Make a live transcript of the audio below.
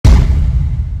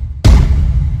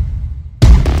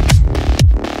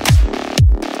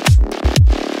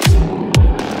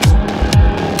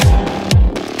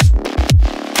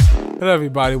Hello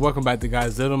everybody, welcome back to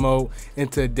Godzilla Mode,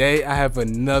 and today I have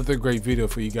another great video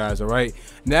for you guys. Alright,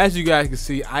 now as you guys can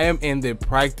see, I am in the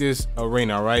practice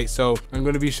arena. Alright, so I'm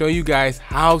going to be showing you guys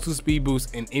how to speed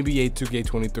boost in NBA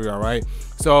 2K23. Alright,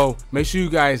 so make sure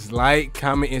you guys like,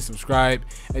 comment, and subscribe,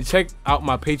 and check out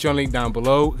my Patreon link down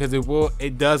below, because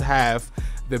it does have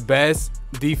the best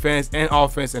defense and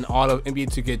offense in all of NBA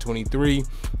 2K23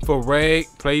 for reg,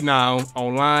 play now,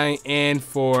 online, and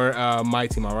for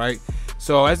MYTEAM. Alright,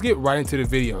 so let's get right into the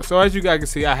video. So as you guys can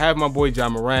see, I have my boy Ja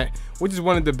Morant, which is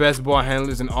one of the best ball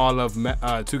handlers in all of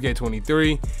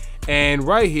 2K23. And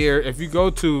right here, if you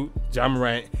go to Ja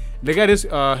Morant, look at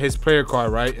his player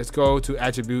card, right? Let's go to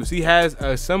attributes. He has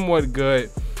a somewhat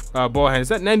good ball handler. It's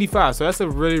at 95, so that's a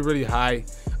really high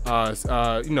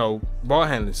ball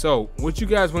handling. So what you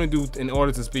guys want to do in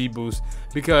order to speed boost,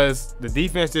 because the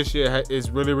defense this year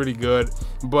is really good,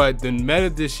 but the meta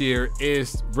this year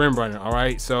is rim running. All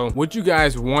right, so what you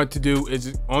guys want to do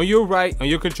is on your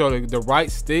controller, the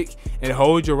right stick, and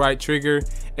hold your right trigger,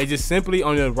 and just simply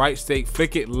on the right stick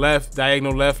flick it left,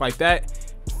 diagonal left, like that.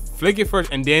 Flick it first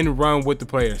and then run with the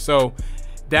player. So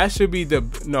that should be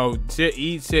should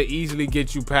easily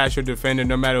get you past your defender,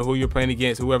 no matter who you're playing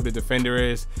against, whoever the defender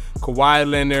is, Kawhi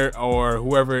Leonard or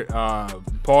whoever,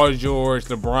 Paul George,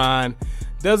 LeBron.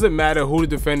 Doesn't matter who the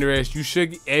defender is, you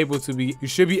should be able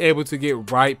to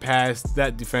get right past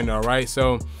that defender. All right,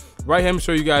 so right here, I'm gonna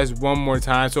show you guys one more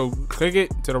time. So click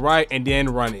it to the right and then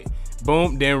run it.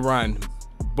 Boom, then run.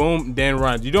 Boom, then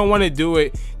run. You don't want to do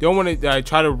it. You don't want to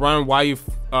try to run while you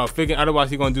figuring,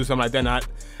 otherwise you're gonna do something like that.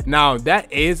 Now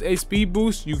that is a speed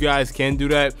boost. You guys can do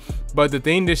that, but the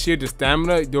thing this year, the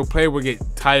stamina, your player will get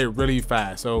tired really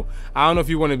fast. So I don't know if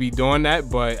you want to be doing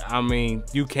that, but I mean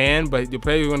you can, but your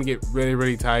player is going to get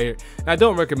really tired, and I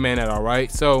don't recommend that. All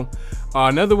right, so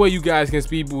another way you guys can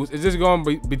speed boost is just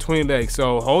going between legs.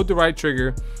 So hold the right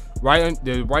trigger,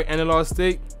 the right analog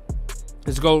stick,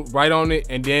 just go right on it,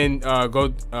 and then go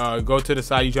to the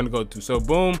side you're trying to go to. So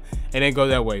boom, and then go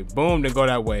that way. Boom, then go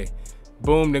that way.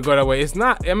 Boom, then go that way. It's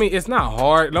not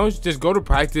hard. As long as you just go to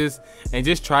practice and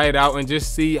just try it out and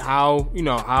just see how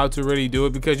to really do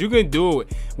it, because you can do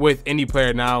it with any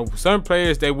player. Now some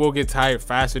players, they will get tired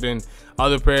faster than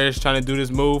other players trying to do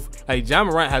this move. Like Ja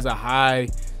Morant has a high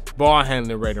ball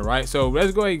handling rating, right? So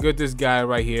let's go ahead and get this guy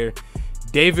right here,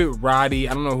 David Roddy.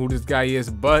 I don't know who this guy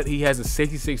is, but he has a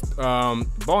 66 ball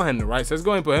handler, right? So let's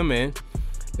go ahead and put him in.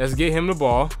 Let's get him the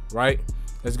ball, right?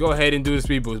 Let's go ahead and do the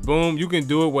speed boost. Boom, you can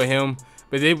do it with him,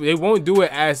 but they won't do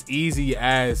it as easy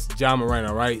as Ja Morant,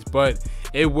 all right? But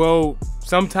it will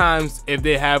sometimes, if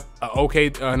they have an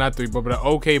okay, not three, but an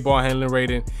okay ball handling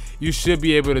rating, you should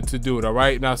be able to do it. All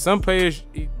right, now some players,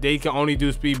 they can only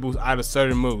do speed boost out of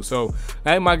certain moves. So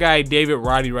like my guy David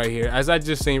Roddy right here, as I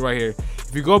just seen right here,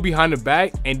 if you go behind the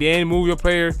back and then move your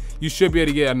player, you should be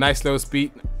able to get a nice little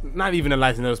speed. Not even a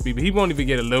nice little speed, but he won't even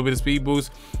get a little bit of speed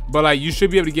boost, but like you should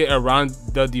be able to get around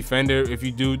the defender if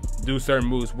you do certain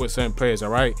moves with certain players. All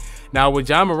right, now with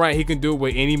Ja Morant, he can do it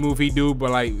with any move he do,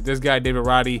 but like this guy David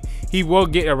Roddy, he will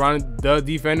get around the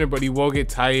defender, but he will get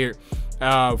tired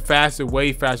faster,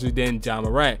 way faster than Ja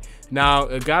Morant. Now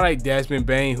a guy like Desmond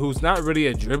Bane, who's not really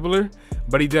a dribbler,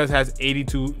 but he has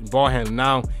 82 ball handling.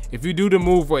 Now if you do the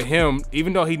move with him,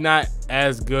 even though he's not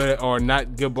as good or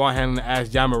not good ball handling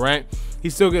as Ja Morant, he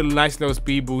still get a nice little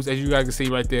speed boost, as you guys can see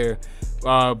right there,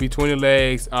 between the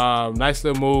legs. Nice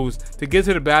little moves to get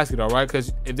to the basket. All right,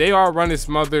 because if they are running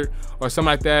smothered or something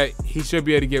like that, he should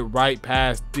be able to get right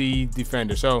past the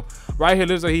defender. So right here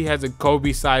looks like he has a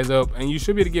Kobe size up, and you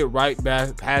should be able to get right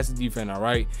past the defender. All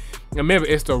right, remember,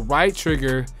 it's the right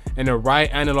trigger and the right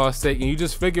analog stick, and you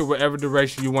just figure whatever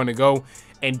direction you want to go,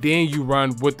 and then you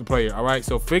run with the player. All right,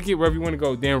 so figure wherever you want to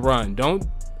go, then run. Don't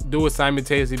do it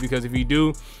simultaneously, because if you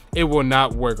do, it will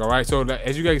not work. All right, so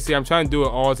as you guys can see, I'm trying to do it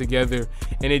all together,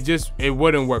 and it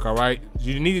wouldn't work. All right,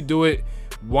 you need to do it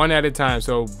one at a time.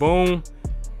 So boom,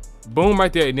 boom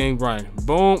right there, and then run.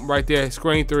 Boom right there,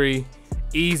 screen three,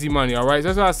 easy money. All right, so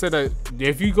that's why I said that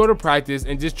if you go to practice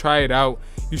and just try it out,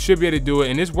 you should be able to do it.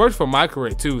 And this works for my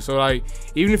career too. So like,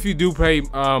 even if you do play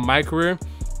my career,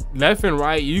 left and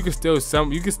right, you can still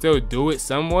do it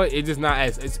somewhat. It's just not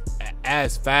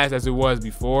as fast as it was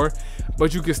before,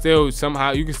 but you can still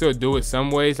do it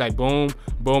some ways. Like boom,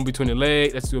 boom between the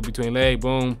leg. Let's do it between leg.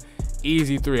 Boom,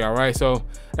 easy three. All right, so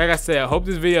like I said, I hope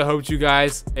this video helped you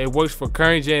guys. It works for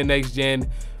current gen, next gen,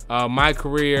 my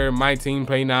career, my team,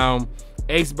 play now,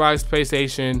 Xbox,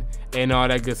 PlayStation, and all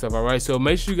that good stuff. All right, so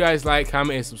make sure you guys like,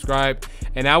 comment, and subscribe,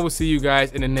 and I will see you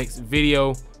guys in the next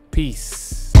video. Peace.